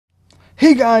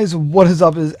Hey guys, what is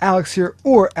up? It is Alex here,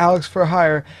 or Alex for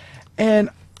Hire, and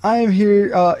I am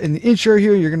here in the intro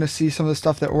here. You're going to see some of the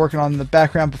stuff that we're working on in the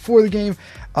background before the game.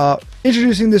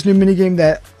 Introducing this new minigame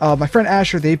that my friend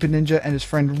Asher, the 8-Bit Ninja, and his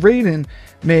friend Raiden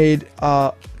made.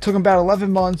 Took them about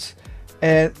 11 months,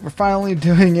 and we're finally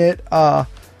doing it. Yeah,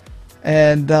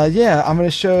 I'm going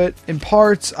to show it in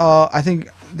parts. I think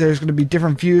there's going to be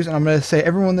different views, and I'm going to say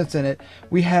everyone that's in it.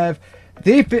 We have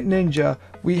the 8-Bit Ninja,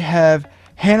 we have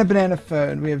Hannah Banana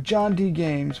Phone, we have John D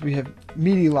Games, we have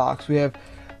Meaty Locks, we have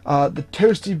the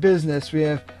Toasty Business, we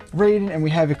have Raiden, and we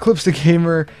have Eclipse the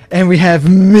Gamer, and we have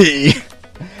me.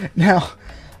 Now,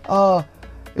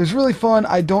 it was really fun.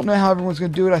 I don't know how everyone's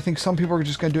going to do it. I think some people are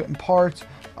just going to do it in parts.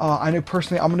 I know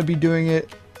personally I'm going to be doing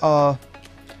it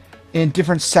in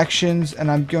different sections, and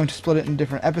I'm going to split it in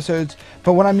different episodes.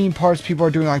 But when I mean parts, people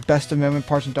are doing like best of moment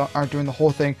parts and aren't doing the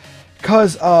whole thing.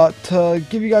 Because to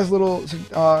give you guys a little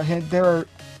hint, there are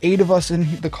 8 of us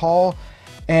in the call,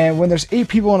 and when there's 8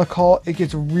 people on a call, it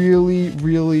gets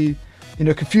really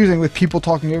confusing with people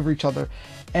talking over each other.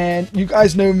 And you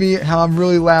guys know me, how I'm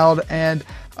really loud, and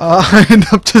I end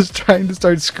up just trying to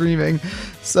start screaming.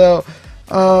 So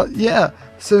yeah,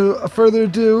 so further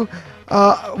ado,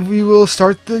 we will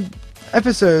start the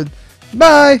episode.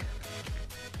 Bye,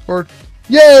 or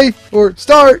yay, or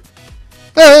start.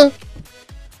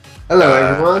 Hello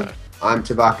everyone, I'm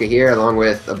Tabaka here along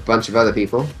with a bunch of other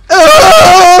people.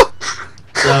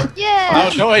 Yeah!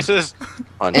 No noises!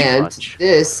 And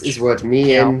this is what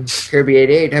me and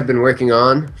Kirby88 have been working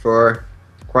on for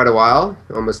quite a while,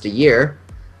 almost a year.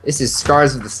 This is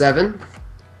Scars of the Seven.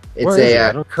 It's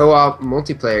a co-op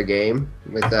multiplayer game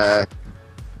with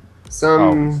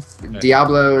some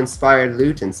Diablo-inspired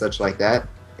loot and such like that.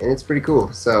 And it's pretty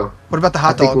cool, so what about the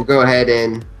hot I think dog? we'll go ahead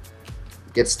and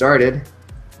get started.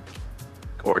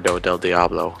 Gordo del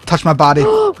Diablo. Touch my body.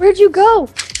 Where'd you go?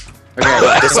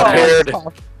 Okay, Disappeared.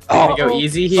 Can we go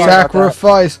easy here?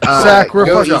 Sacrifice.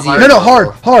 Sacrifice. go easy. No,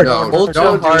 hard. No,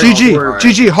 don't do GG. hard.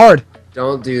 GG, hard.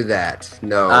 Don't do that.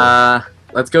 No.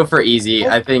 Let's go for easy.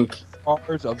 I think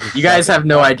you guys have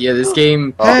no idea. This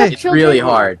game, Hey. it's really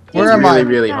hard. Where it's am I?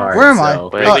 really hard. Where am I? so-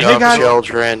 Wake hey, up, guys.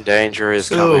 children, danger is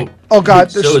coming. Oh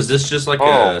god. So is this just like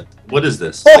a what is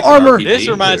this? Oh, Like an armor. RPG This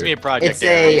reminds or- me of Project It's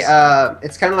Ares.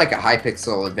 it's kind of like a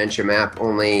Hypixel adventure map,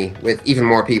 only with even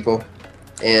more people,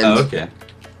 and Oh, okay.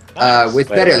 with Wait a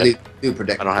better minute. loot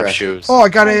progression. I don't have shoes. Oh, I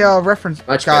got a reference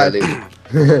Much guide. better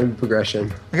loot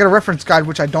progression. I got a reference guide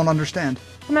which I don't understand.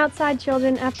 Come outside,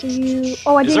 children, after you...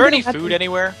 Oh, I Is didn't there get any a weapon. food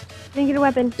anywhere? Didn't get a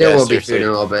weapon. There Yeah, will be seriously. food in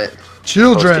a little bit.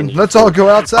 Children, Toasty. let's all go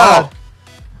outside.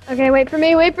 Okay, wait for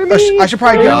me, wait for I me! should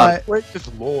probably get my... Gracious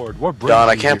Lord, what brings Don,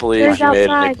 I you can't here? believe There's you made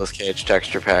a outside. Nicolas Cage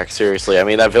texture pack. Seriously, I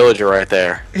mean that villager right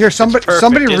there. Here, somebody perfect,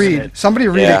 somebody isn't read. it? Somebody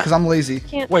read it, Yeah. because I'm lazy.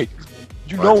 Can't... Wait,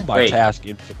 you know What? my Wait. task,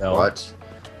 Infidel. What?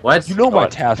 What? You know my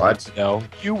What? task, What? Infidel.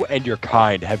 You and your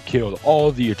kind have killed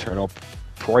all the eternal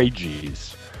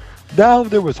Prages. Now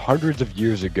there was hundreds of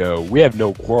years ago. We have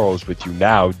no quarrels with you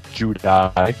now,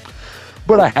 Judai.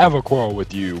 But I have a quarrel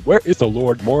with you. Where is the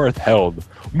Lord Morith held?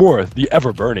 Morith, the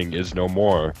ever-burning, is no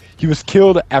more. He was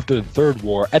killed after the Third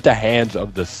War at the hands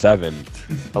of the Seven.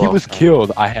 He Hello. was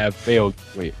killed. I have failed.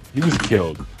 Wait, he was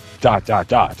killed. ... I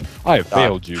have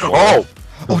failed you. Oh!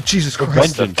 Oh, Jesus The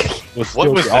Christ. vengeance was What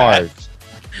still was that? ours.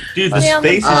 Dude, the Stay on the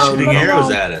space is ground. shooting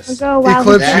arrows at us. Go, wow.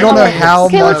 Eclipse, you don't know how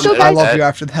Okay, let's much go, I guys. love you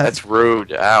after that. That's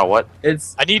rude. Ow, what?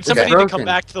 It's I need It's somebody to broken. come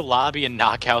back to the lobby and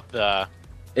knock out the...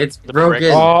 it's The broken.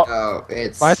 brick. Oh, Oh,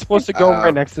 it's. am I supposed to go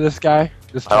right next to this guy?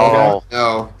 This tall guy? Oh.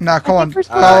 No. Nah, come I on. think we're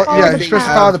supposed to Follow, follow yeah, the you're path. supposed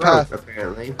to follow the path. Broke,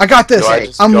 apparently. I got this. Do I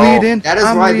just I'm go? leading. That is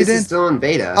I'm why leading. this is still in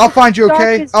beta. I'll find you,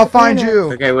 okay? Darkest I'll find banana.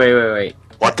 you. Okay, wait.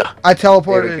 What the? I There we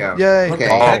teleported. go. Yay. Okay,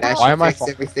 Oh, that why should am I fix fall-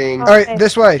 everything. Oh. Alright,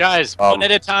 this way. Guys, one at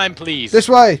a time, please. This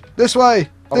way. This way.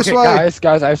 This Okay, way.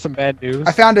 guys, I have some bad news.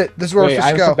 I found it. This is where Wait, we're I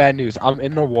have supposed some to go. bad news. I'm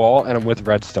in the wall and I'm with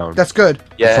Redstone. That's good.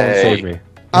 Someone save Yay. me.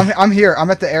 I'm here. I'm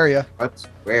at the area. What?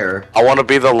 Where? I want to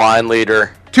be the line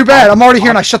leader. Too bad. I'm already here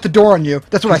and I shut the door on you.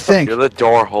 That's what I think. You're the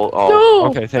door hold. Oh. No!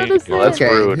 Okay, thank let us you. in. That's Okay,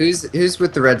 rude. who's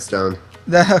with the redstone?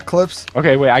 The Eclipse.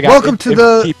 Okay, wait, I got Welcome it- to it's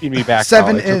the keeping me back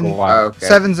 7 now. It took in- a while. Oh, okay.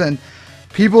 Seven's in.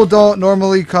 People don't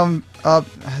normally come up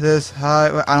this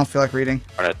high. I don't feel like reading.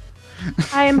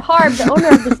 I am Harb, the owner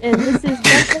of this inn. This is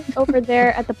Bentley over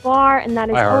there at the bar, and that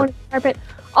is Hi, Harb. Owen Carpet.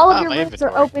 All of Ah, your my rooms are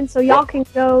inventory. open, so y'all can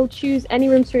go choose any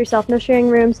rooms for yourself. No sharing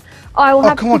rooms. Oh, I will Oh,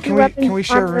 have come to on, keep your weapons can we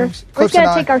share armor. rooms? We're Clips just and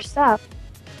gonna I. take our stuff.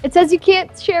 It says you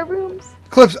can't share rooms.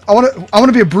 Clips. I want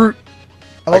to be a brute.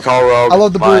 I call Rogue. I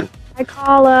love the Come on. brute. I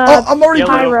call Oh, I'm already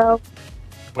Yellow. brute. Pyro.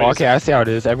 Wait a Okay, I see how it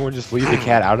is. Everyone just leave the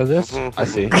cat out of this. I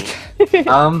see.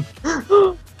 Well,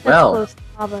 That's close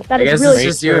to lava. That I is guess really it's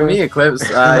just you and me, Eclipse.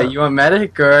 You want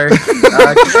medic or?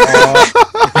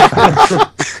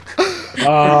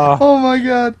 Oh my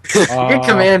god. Good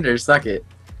commander, suck it.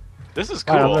 This is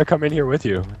Fine, I'm cool. gonna come in here with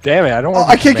you. Damn it, I don't. Oh, want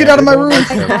I can't get out of my room.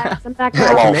 I'm back. I'm back.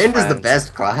 Hello, Commander's the friends.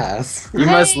 best class. You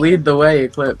must lead the way,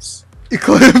 Eclipse.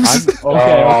 Eclipse. Okay,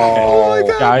 Oh my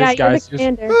God. guys, Yeah, you're guys, the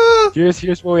commander.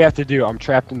 here's what we have to do. I'm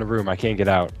trapped in the room. I can't get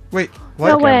out. Wait,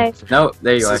 No what? way. No,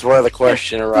 there This you are. is where the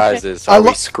question arises: I Are we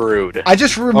lo- screwed? I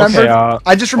just remembered. Okay,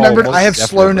 I just remembered most I have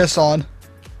definitely. slowness on.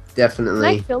 Can I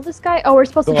Definitely. kill this guy? Oh, we're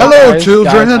supposed to. So, Hello, guys,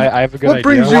 children. I have a good What idea.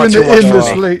 brings you in Watch the it, watch inn it.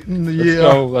 this late in the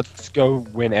year? Let's go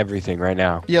win everything right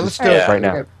now. Yeah, let's do Alright. it. Right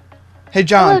now. Hey, Hello,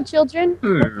 John. children.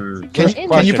 Can you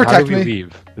Question, protect how do we me?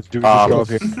 leave? Let's do just go up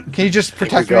here. Can you just Here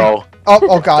protect we me? go.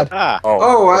 Oh God. Ah.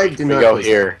 Oh, I did we not. go close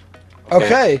here.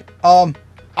 Okay. I'm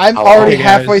How already long?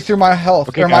 halfway through my health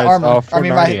Okay, or my guys, armor. for I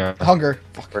mean my Narnia. hunger.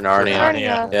 For Narnia.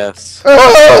 Narnia. Yes.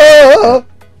 Ah!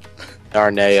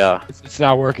 Narnia. It's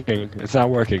not working. It's not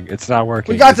working. It's not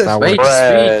working. We got It's this. not Wait, working.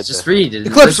 Bread. just read.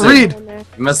 Eclipse, Listen. read. In there.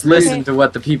 You must listen Okay. to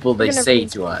what the people they You're gonna say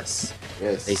read. to us.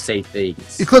 Yes. They say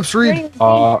things. Eclipse, read.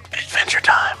 Adventure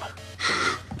time.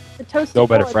 The toasted No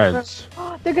better boy. friends.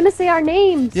 Oh, they're gonna say our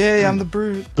names. Yay, I'm the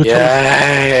brute.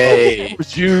 Yay!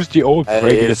 Was used the old That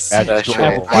prejudice is badge to special.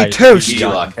 amplify Hey, Toast. the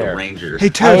Elock the hair. Ranger. Hey,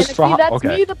 Toast. Toast. See, that's Okay.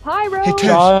 me, the pyro. Hey, Toast.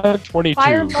 John 22,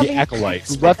 Fire-loving the acolyte, who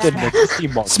freak. left the Nixie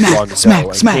monk Smack, long ago smack,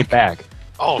 and smack. came back.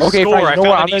 Oh, Okay, score! fine. I You know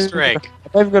what? found an Easter egg.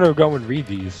 I'm not gonna go and read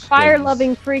these. Fire things.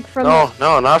 loving freak from.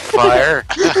 No, not fire.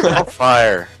 No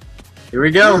fire. Here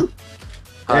we go.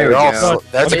 There we go.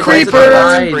 That's Okay, a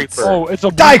creeper. creeper. Oh, it's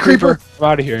a Die, blue creeper. I'm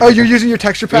out of here. Oh, you're using your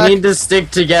texture We pack? need to stick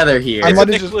together here. I'm It's a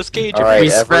letting just- Nicolas Cage. All If right, we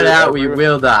spread out, we everyone-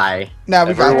 will die. Now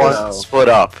we got Everyone this. split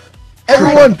up.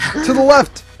 Everyone to the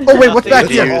left. Oh wait, what's back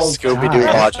Thank here? you, Scooby-Doo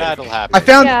Bad logic. battle I happened.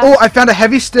 found. Yeah. Oh, I found a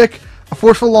heavy stick, a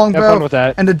forceful Have fun longbow, with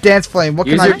that. and a dance flame. What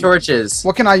can Use I? your torches.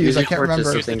 What can I use? Use I your can't torches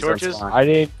remember. so Use the things don't torches? spawn. I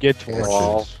didn't get Yes.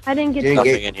 torches. I didn't get. Didn't I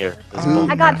get- Nothing in here. This is bull.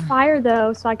 got fire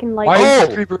though, so I can like. Why Oh! is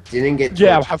the creeper? Didn't get.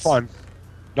 Yeah, torches. have fun.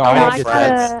 No, Oh, I No, didn't I get got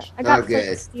that. I got Oh,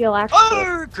 good. steel actually.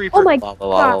 Oh, creeper. Oh my La la la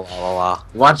la god. la la.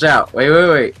 Watch out. Wait.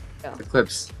 Go.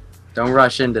 Eclipse. Don't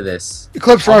rush into this.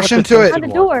 Eclipse, I rush want the into it. Found a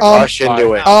door. Rush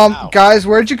into it. Ow. Guys,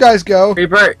 where'd you guys go?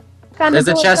 Creeper, Found there's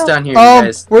a door. chest Oh. down here, you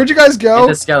guys. Where'd you guys Get go?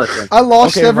 the skeleton. I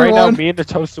lost Okay, right now, everyone. me and the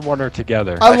toasted one are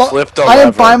together. I, I flipped a I am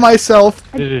lever. by myself.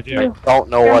 I Did it do. do? Don't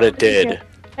know what it did.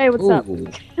 Hey, what's up? Ooh.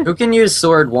 Who can use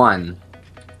sword 1?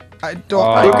 I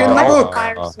don't. Look in the book.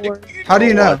 Fire sword. How do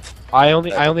you know? I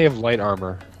only have light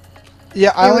armor.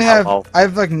 Yeah, I only have. Hello. I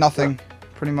have like nothing,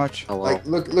 pretty much. Hello.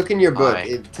 Like, look in your book. Hi.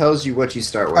 It tells you what you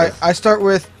start with. I start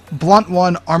with blunt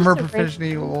 1, armor Just a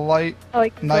proficiency, light Oh,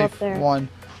 you can go up knife there. 1.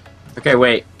 Okay,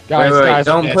 wait. Guys, wait, guys,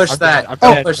 don't I'm push dead. that. I'm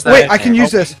Don't dead. push I'm that. Wait, dead. I can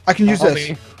use Help this. I can use Help this.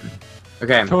 me.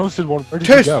 Okay. Toasted one, where did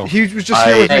you Toast, go? he was just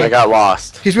here with I me. got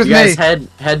lost. He's with You guys me.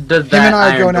 head to and that I are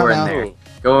iron going out door in now. there.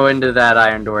 Go into that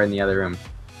iron door in the other room.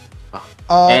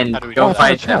 And How do we do don't that?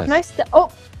 fight Chest. them. Can I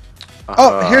oh,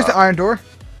 Oh, here's the iron door.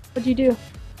 what'd you do?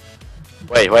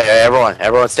 Wait,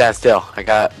 everyone stand still. I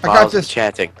got I got vials this. of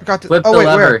chanting. I got this. Flip Oh the wait,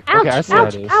 where? lever. Ouch! Okay, I see how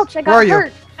ouch! it is. Ouch! I Where are got you?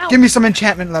 hurt. Ouch. Give me some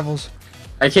enchantment levels.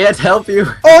 I can't help you.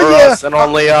 Oh For yeah. us and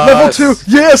only us. Level 2.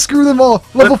 Yeah, screw them all.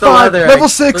 Level Flip the 5. lever. Level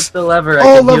Flip 6. the lever. I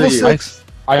Oh, can level heal you. 6.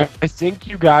 I think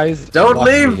you guys. Don't left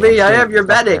leave me. I have your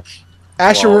Stuck there. medic.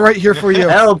 Asher, we're right here for you.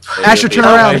 Help. Asher, turn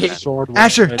Help around. me. Sword was-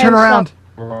 Asher, turn around.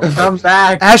 Come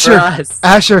back. Asher. for us.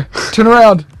 Asher, turn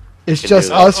around. It's Can just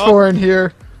do that. us four in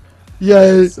here.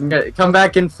 Yay. Come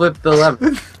back and flip the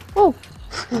lever. Oh,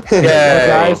 Yay,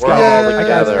 guys, we're all guys.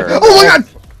 together. Oh my god.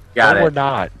 Got No, we're it.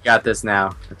 not. Got this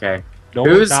now. Okay. No,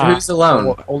 Who's we're not. who's alone?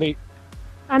 Well, only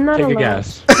I'm not take alone. a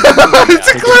guess.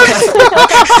 It's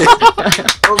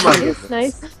Eclipse. Oh my It's goodness.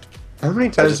 nice. How many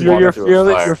times Just have you You're walking through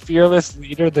a fire. your fearless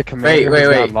leader, the commander. Wait.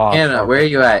 has not lost. Hannah, where are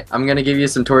you at? I'm gonna give you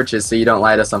some torches so you don't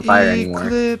light us on fire anymore.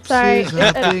 Eclipse Sorry. is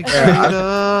a big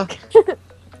Yeah, cheetah.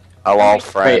 Hello,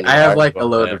 friend. Wait, I have like a Hard to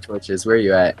load believe. of torches. Where are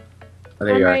you at? Oh,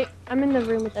 there you are. I'm in the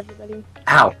room with everybody.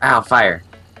 Ow, ow, fire.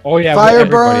 Oh yeah, Fire with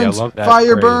everybody, burns. I love that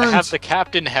Fire phrase. burns. I have the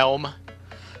captain helm.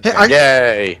 Hey,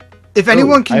 Yay! if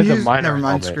anyone I can have the use, miner never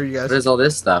mind. helmet. Screw you What guys. is all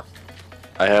this stuff?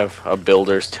 I have a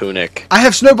builder's tunic. I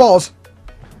have snowballs.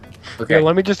 Okay. Okay,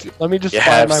 let me just You find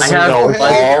have my I way. have snow balls.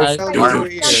 Oh, Armor.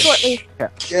 yeah. Down shortly. I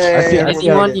see- I see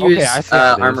Anyone how it is. use, Okay, I see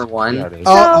how it is. armor one? Yeah, it is.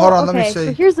 Oh, So, hold on, let me okay, see.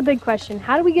 So here's the big question: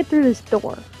 how do we get through this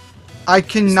door? I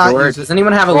cannot Store. use it. Does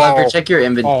anyone have a Oh. lever? Check your Oh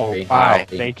inventory. wow!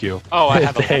 Okay. Thank you. Oh, I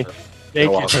have a Thank- lever.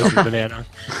 Thank you, You're Toasted Banana.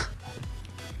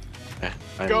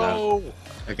 I'm Go!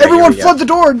 Okay, Everyone here we flood the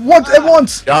door once at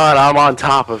once. God, I'm on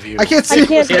top of you. I can't see. I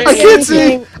can't see I can't see.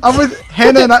 anything. I'm with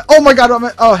Hannah and I. Oh my god.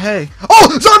 Oh hey.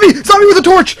 Oh, zombie! Zombie with a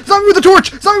torch! Zombie with a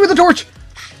torch! Zombie with a torch!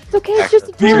 It's okay, it's just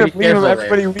a Leave toy. him, leave him,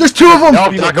 everybody. leave There's 2 of them. No,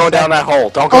 don't go down that hole.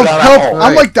 Don't go Oh, down that help! hole.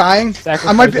 I'm like dying.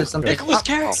 I might be. There's something. Nicholas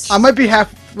Cage. I might be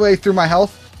halfway through my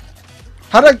health.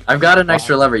 How do I've got an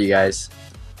extra lever, you guys.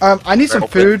 I need some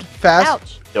Open. food fast.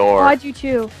 Ouch. Oh, Door. I do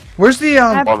too. Where's the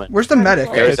Woman. where's the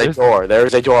medic? There's a door.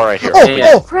 There's a door right here. Oh,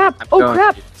 Yeah. oh! Crap. I'm Oh going.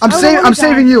 crap. I'm I don't saving. wanna I'm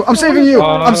saving die. you. I'm saving you.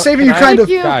 I'm saving you, can kind I- of.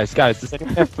 you. Guys, does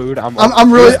anyone have food? I'm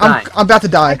really. Who's dying? I'm about to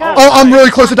die. got Oh, it. I'm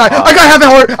really close to die. I got half a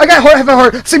heart. I got half a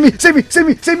heart. Save me. Save me. Save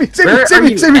me. Save me. Save me. Where Save are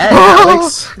me. you Save me. at,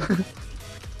 Alex?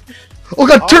 Oh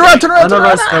god! Turn around! Turn around! None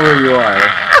of Turn us around! know where you are.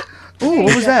 Ooh,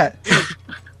 what was that?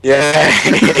 Yay!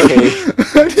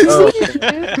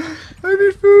 Oh, I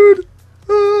need food.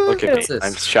 Look at me. What's this?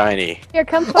 I'm shiny. Here,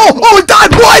 come find Oh! me. Oh! It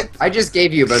died! What? I just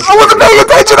gave you a bunch I wasn't paying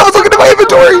attention. I was looking at my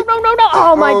inventory. No.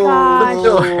 Oh my gosh.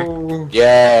 Oh.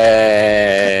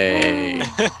 Yay!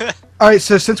 All right.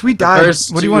 So since we the died,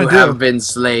 first what do you two want to have do? been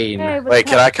slain. Hey, what's Wait,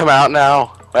 can up? I come out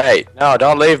now? Wait, no,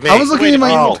 don't leave me. I was looking Wait, at my.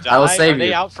 people Oh. I will die? save Are they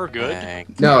you. out for good?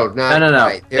 Dang. No, not No.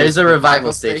 quite. There's a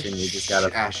revival station. You just gotta.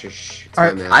 Shush. It's All my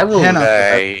right, man. I will. Hannah.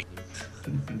 Okay.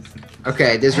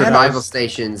 Okay, there's Hannah. revival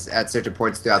stations at certain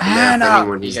points throughout the map. Hannah.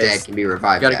 Anyone who's Yes. dead can be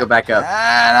revived. Gotta go back up.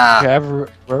 Anna.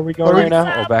 Where are we What going are we- right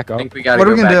now? Oh, back I up. think we gotta What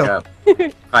are go we back gonna up.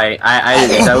 I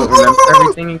don't remember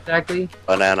everything exactly,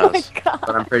 Oh my Bananas. god.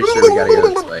 but I'm pretty sure we gotta go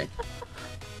this way.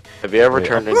 Have you ever Wait.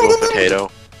 turned into a potato?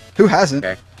 Who hasn't?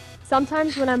 Okay.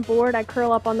 Sometimes when I'm bored, I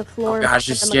curl up on the floor. and Gosh,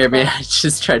 you sit on my scared me. butt. I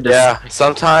just tried to. Yeah.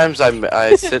 Sometimes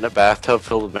I sit in a bathtub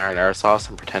filled with marinara sauce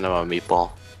and pretend I'm a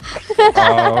meatball.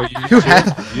 Oh, Who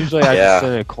has? usually I Yeah. just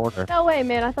sit in a corner. No way,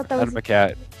 man. I thought that Out was. of a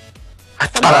cat. I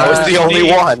thought I was the only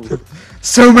one.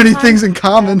 So many things in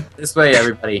common. This way,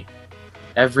 everybody.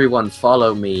 Everyone,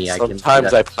 follow me. I can. do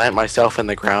Sometimes that. I plant myself in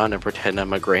the ground and pretend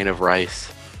I'm a grain of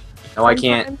rice. No, I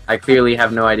can't. I clearly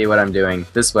have no idea what I'm doing.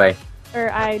 This way. Or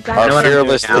I know Our what died. I'm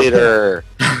fearless doing now. leader.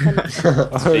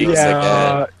 Oh, Speaks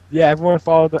yeah, yeah.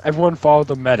 Everyone follow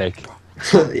the medic.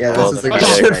 Yeah, Well, this is a I good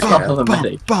should idea. follow the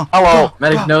medic. Bum, Hello.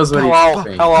 Medic knows what Hello. he's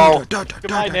doing. Hello.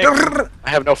 Goodbye, Nick. I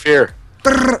have no fear.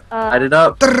 Light it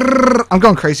up. I'm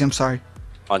going crazy. I'm sorry.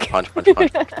 Punch, punch, punch,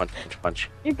 punch, punch, punch, punch, punch,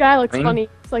 Your guy looks Wing? funny.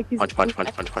 It's like he's. punch, punch,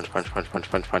 punch, punch, punch, punch, punch, punch,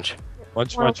 punch, punch.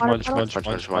 Munch, Wanna munch, water munch, bottle? munch, Punch,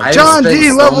 munch, punch, munch. punch. John spent D,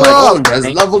 so level much up! One has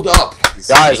money. leveled up.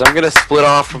 Guys, I'm gonna split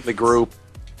off from the group.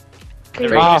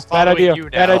 Everybody's Ah, bad following idea, you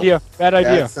bad now. idea, bad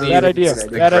idea, That's bad idea, the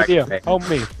bad correct idea. way.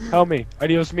 Help me,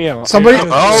 adios mio. Somebody,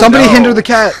 Oh, somebody no. hinder the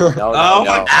cat. No, Oh no,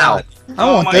 my no. god. I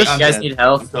don't want this. You guys need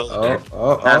health?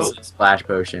 Oh, That's a splash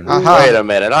potion. Uh-huh. Wait a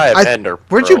minute, I have I- ender.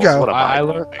 where'd you pearls. go? What am I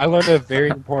doing? learned a very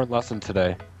important lesson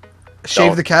today.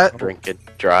 Shave the cat. Drink and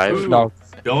drive. Ooh. No,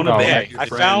 Don't No. abandon Okay, your I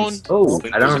friends. found- Oh,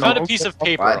 I I don't found know. a piece of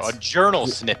paper, What? a journal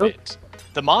snippet.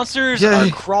 The monsters Yay. are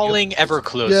crawling ever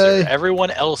closer. Yay.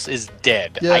 Everyone else is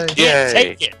dead. Yay. I can't Yay.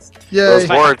 take it. Those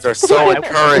Yay! words are so Yay!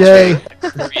 encouraging.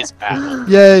 Furious battle.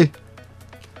 Yay!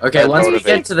 Okay, That once we motivates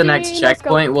get to the me. next Let's go.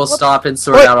 checkpoint, we'll Whoops. stop and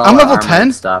sort Wait, out all I'm our level armor 10?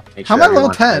 and stuff. Make How sure am I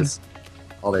level everyone 10? has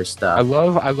all their I stuff.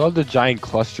 love the giant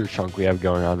cluster chunk we have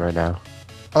going on right now.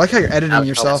 I like how you're editing Alex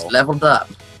yourself. leveled up.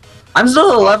 I'm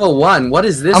still at level 1. What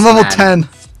is this? I'm level man? 10.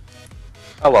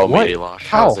 Hello, What? Meaty Losh.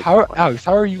 How? How's it How? going? Alex,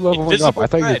 how are you leveling up? Invisible I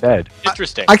thought you were bread. dead.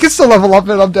 Interesting. I can still level up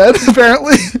and I'm dead,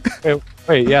 apparently.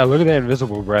 Wait, yeah, look at that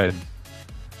invisible bread.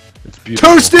 It's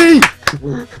beautiful.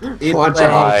 Toasty! Either Watch way,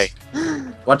 out. Hi.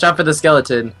 Watch out for the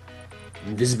skeleton.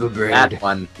 Invisible brain. That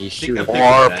one. He's Think shooting. of-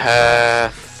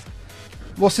 Warpath.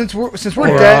 Well, since we're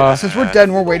Yeah. dead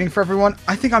and we're waiting for everyone,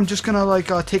 I think I'm just gonna like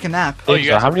take a nap. Oh, you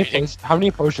So guys how are many waiting. how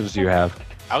many potions do you have?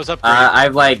 I was up. I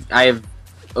have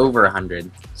over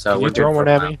 100. So Can we're you throw good one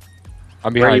for a at while. me?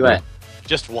 I'm Where are behind you at?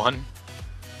 just one.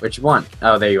 Which one?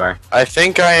 Oh, there you are. I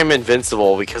think I am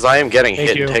invincible because I am getting Thank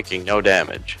hit you. and taking no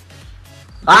damage.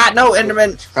 Ah, no, Enderman!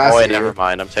 Oh wait, Fascinating. never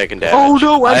mind. I'm taking damage. Oh,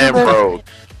 no, I am Enderman. rogue.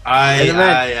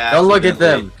 Enderman, don't look at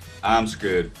them. I'm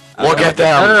screwed. Look at No,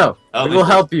 them. no, Oh, no. It will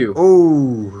they- help you.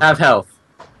 Ooh. Have health.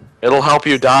 It'll help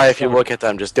you die if you look at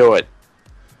them. Just do it.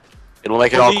 It'll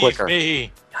make it all Believe quicker.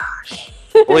 me.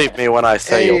 Believe me when I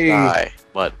say Hey. you'll die.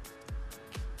 But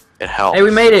it helps. Hey,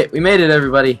 we made it. We made it,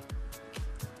 everybody.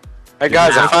 Hey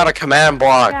guys, I found a command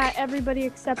block. Yeah, everybody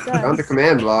except Found the us.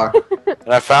 command block.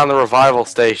 And I found the revival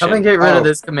station. Come and get rid Oh. of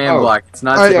this command Oh. block. It's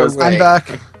not Alright, supposed to I'm be.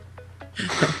 back.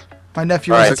 My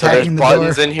nephew Alright, was so there's attacking the door.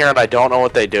 buttons in here and I don't know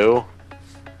what they do.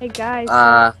 Hey guys,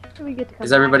 Uh, do we get to come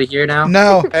is everybody here now?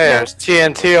 No. Hey, there's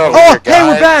TNT over Oh, here, hey,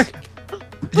 guys. we're back! You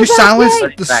We're back, silenced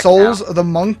yay! the Back souls now. of the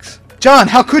monks? John,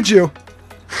 how could you?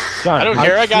 John, I don't how,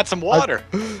 care. I got some water.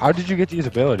 How did you get these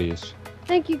abilities?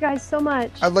 Thank you guys so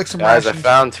much. I'd like some Guys, I rations.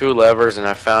 found 2 levers and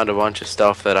I found a bunch of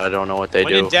stuff that I don't know what they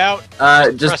When do. in doubt,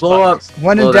 Just press blow up. buttons.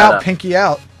 When in blow that doubt, up. pinky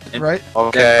out. And- Right?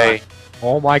 Okay.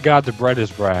 Oh my God, the bread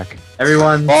is back.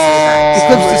 Everyone.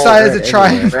 Eclipse decided to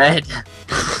try. Bread.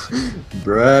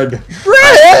 Bread.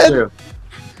 Bread! Through.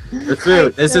 We're through.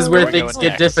 This is where We're things going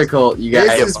get next. difficult, you guys.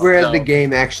 This is where So, the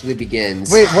game actually begins.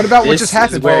 Wait, what about what This just is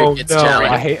happened? where it Oh gets no!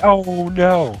 challenging. I hate. Oh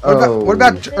no! What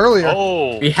about earlier?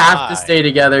 Oh, We have to my. stay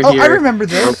together Oh, here. I remember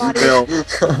this. Or we will,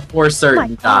 for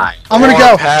certain, die. I'm gonna More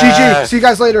go. pass. GG. See you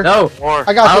guys later. No, More.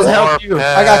 I got I'll this. help you.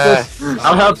 I got this.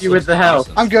 I'll help you with the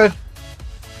health. I'm good.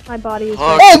 My body is.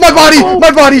 Oh, Oh, my body!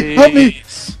 My body! Help me!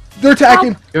 Jeez. They're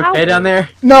attacking. You okay down there?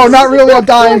 No, not really. I'm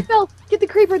dying. Phil, get the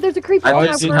creeper. There's a creeper. I on put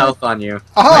our some front. health on you.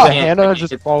 Aha! Wait, Hannah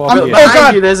just fall I'm, off. oh the Behind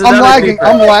god, you, there's I'm another lagging. creeper.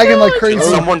 I'm lagging like Can crazy.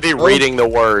 someone be reading the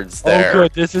words there? Oh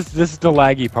good. This is the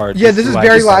laggy part. Yeah, this is the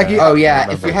very part. laggy. Oh yeah,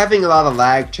 Remember. if you're having a lot of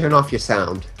lag, turn off your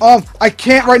sound. I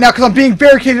can't right now because I'm being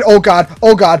barricaded. Oh god.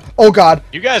 Oh god. Oh god.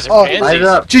 You guys Oh, are fancy. light it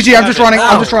up. GG. I'm just running.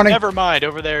 I'm just running. Never mind.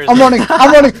 Over there. I'm running.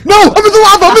 I'm running. No! I'm in the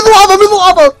lava. I'm in the lava. I'm in the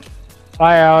lava.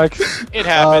 Hi, Alex. It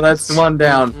happens. Oh, that's one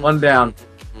down. One down.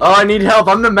 Oh, I need help.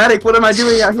 I'm the medic. What am I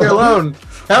doing out here alone?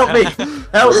 Help me.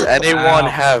 Help. Does anyone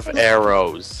have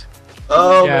arrows?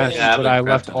 Oh, Yes, yeah, but but I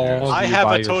craft left in all. there. Of I you have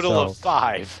by a total yourself. of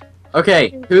 5.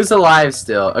 Okay, who's alive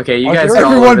still? Okay, you Oh, guys you're go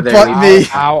everyone over there. but me.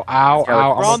 Ow! Ow!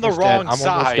 Ow! We're on the almost wrong dead. I'm side.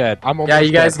 almost dead. I'm almost Yeah,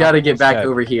 you guys dead. got to I'm get almost back dead.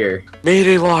 over here.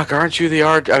 Meaty Lock, aren't you the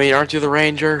aren't you the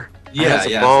ranger? Yeah, has a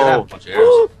yeah. bow. so I have a bunch of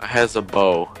arrows. It has a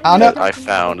bow I that know. I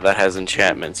found that has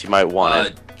enchantments. You might want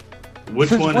it. Which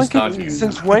Since one when is can- dodging?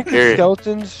 Since when can Here.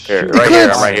 skeletons Here, shoot? right here,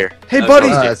 Eclipse. I'm right here. Hey, Uh,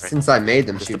 buddy. Since I made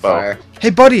them Just shoot a bow. fire. Hey,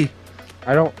 buddy.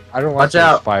 I don't like Watch those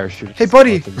out. fire shooters. Hey,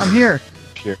 buddy. I'm here.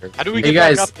 How do we Hey, get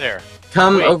guys. back up there?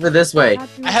 Come Wait. over this way.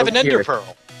 I have an Over ender here.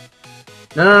 pearl.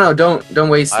 No, don't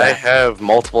waste I that. have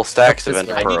multiple stacks of This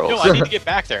ender way. pearls. I need to get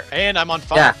back there, and I'm on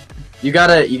fire. Yeah. You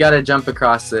gotta jump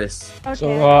across this. Okay.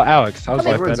 So, Alex, how's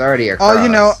life Everyone's been? already across. Oh, you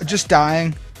know, just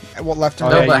dying. What left and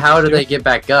Oh, No, right. yeah, but you how can do do they it. get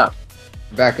back up?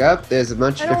 Back up. There's a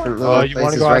bunch of I don't- different Oh, little you wanna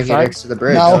places go right here outside? next to the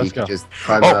bridge. No. So you Let's can go. just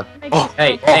climb Oh. up.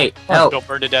 Hey, hey, help! Don't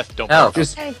burn to death. Don't Help!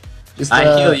 Just, Hey, just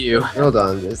I heal you. Hold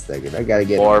on just a second. I gotta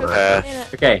get. Or Just path. Anna,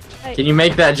 Okay, hey, can you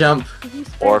make that jump? did you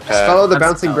spray- Or follow the That's-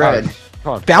 bouncing oh, bread.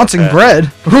 Come on. Bouncing Okay.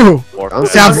 bread. Ooh. Or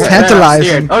Sounds Sounds I'm tantalizing.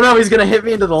 scared. Oh no, he's gonna hit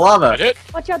me into the lava. That it?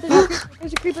 Watch out, there's a creeper.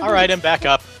 There's a creeper. All right, I'm back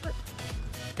up.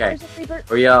 Okay, There's a creeper.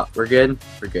 we're good.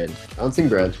 We're good. Bouncing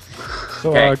bread. So,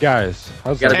 Okay. guys,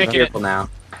 how's You gotta life be Tank been? it. careful now.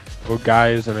 Well,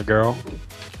 guys and a girl.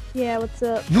 Yeah, what's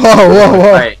up? Whoa, whoa, whoa.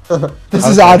 Alright, This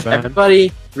How's is life odd. been?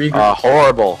 everybody regroup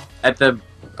horrible. at the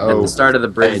Oh. start of the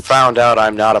I bridge. found out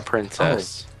I'm not a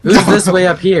princess. Who's this way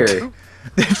up here?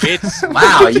 It's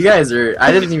Wow, you guys are.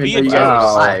 I didn't even me know you and guys were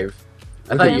Joe. alive.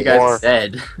 I thought you guys More. were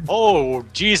dead. oh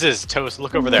Jesus, Toast!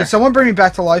 Look over Can there. someone bring me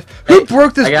back to life? Who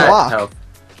broke this I got block? help.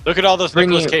 Look at all those Bring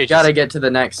Nicolas you. Cages. Gotta get to the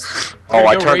next. Oh, I We're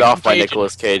gonna go turned off my Raging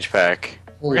Nicolas Cage pack.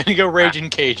 We're gonna go Raging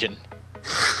Cajun.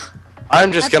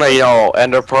 I'm just gonna,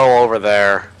 ender pearl over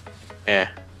there. Eh.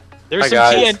 There's Hi, some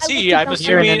guys. TNT. I'm Here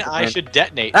assuming in I should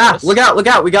detonate. Ah, this. look out! Look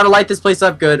out! We gotta light this place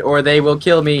up good, or they will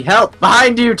kill me. Help!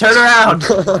 Behind you! Turn around!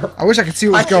 I wish I could see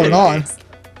what was going on.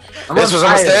 I'm This on was a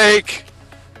fire. mistake!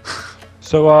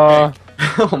 So, Oh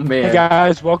hey man.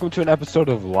 guys, welcome to an episode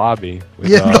of Lobby. With,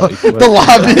 Yeah, Eclipse. the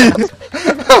lobby.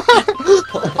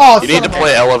 Oh, You need to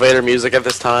play elevator music at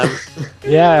this time.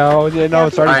 Yeah, oh, yeah, no,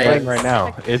 it's already Alright. playing right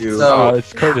now. It's So-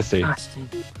 it's courtesy.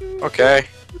 Okay.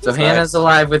 So Hannah's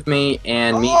alive with me,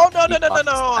 and me. Oh, no,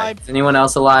 Is anyone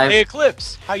else alive? Hey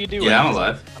Eclipse, how you doing? Yeah, I'm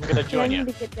alive. I'm gonna Yeah, I join need you.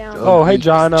 to get down. Oh, hey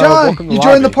John, John, welcome to you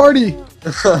joined the Lobby.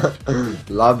 party.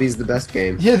 Lobby's the best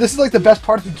game. Yeah, this is like the best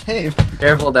part of the game.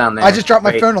 Careful down there. I just dropped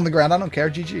my Wait. phone on the ground. I don't care.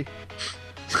 GG.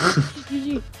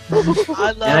 GG.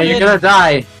 I love Hannah, it. you're gonna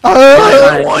die.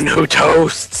 Ah! The one who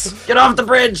toasts. Get off the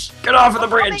bridge! Get off of the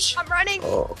bridge! I'm running.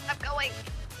 Oh. I'm going.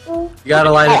 You gotta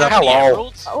light it Oh, up. hello.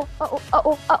 Emeralds? Uh-oh, uh-oh,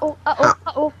 uh-oh, uh-oh, uh-oh,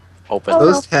 uh-oh. Open. Oh,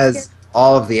 Toast no. has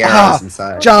all of the arrows Ah,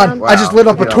 inside. John, Wow. I just lit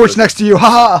up a Yeah. torch next to you.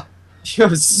 Haha. You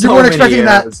have so You weren't many expecting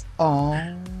that. arrows. Oh.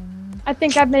 I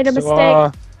think I've made a mistake.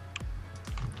 So,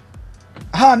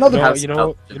 Ha, another Have you some know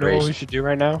help what we generation. should do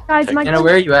right now? Guys, my Hannah,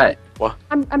 where are you at?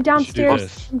 I'm We should do downstairs.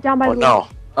 this. I'm down by Oh the no.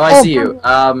 Oh, I Oh, see you.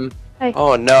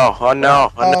 Oh no. Oh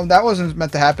no. Oh, no. That wasn't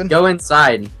meant to happen. Go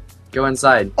inside. Go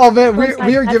inside. Oh man, we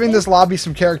Inside are that giving thing? this lobby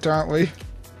some character, aren't we?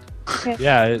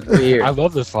 Yeah, Over here. I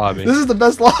love this lobby. This is the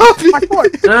best lobby.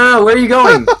 Parkour. No, where are you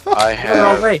going? I Go the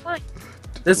wrong have. way.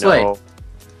 This no way.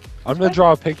 I'm gonna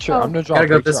draw a picture. Oh. I'm gonna draw Gotta a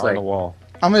go picture this on way. the wall.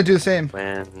 I'm gonna do the same.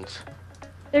 Land.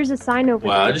 There's a sign over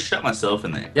Wow, I there. just shot myself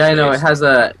in there. Yeah, I know it has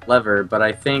a lever, but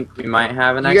I think we might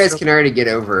have an You extra. guys can already get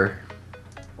over.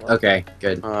 Okay,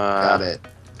 good. Got it.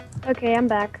 Okay, I'm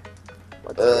back.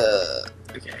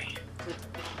 Okay.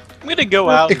 I'm gonna go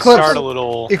out and Eclipse. start a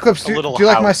little. Eclipse, a do little you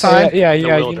like my house. sign? Yeah, The you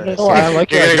wilderness. know, I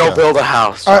like You're that. gonna go build a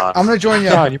house, All John. right, I'm gonna join you.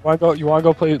 John, you wanna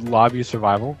go play lobby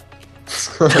survival?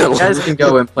 You guys can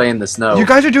go and play in the snow. You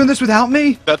guys are doing this without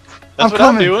me? That's I'm what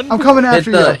coming. I'm doing. I'm coming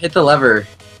after you. hit the lever.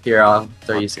 Here, I'll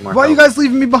throw you some more. Why are you help. guys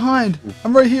leaving me behind?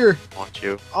 I'm right here. I want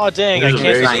you. Oh dang! There's I a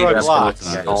can't very destroy tiny blocks.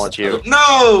 basket. I don't want you. No!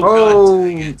 Oh. God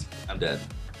dang it. I'm dead.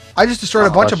 I just destroyed a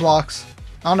Oh, bunch of that's- blocks.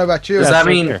 I don't know about you. Does Yeah, that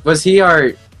same mean here. was he our?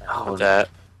 What's that?